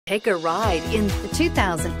Take a ride in the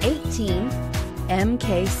 2018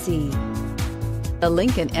 MKC. The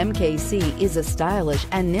Lincoln MKC is a stylish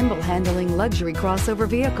and nimble-handling luxury crossover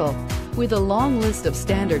vehicle. With a long list of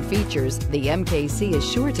standard features, the MKC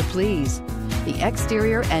is sure to please. The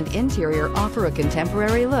exterior and interior offer a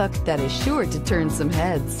contemporary look that is sure to turn some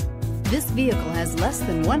heads. This vehicle has less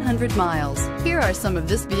than 100 miles. Here are some of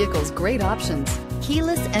this vehicle's great options: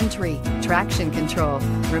 keyless entry, traction control,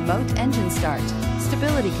 remote engine start,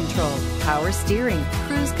 stability control, power steering,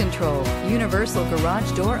 cruise control, universal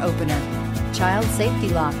garage door opener, child safety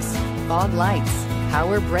locks, fog lights,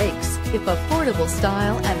 power brakes. If affordable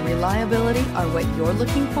style and reliability are what you're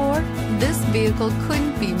looking for, this vehicle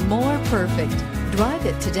couldn't be more perfect. Drive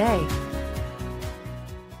it today.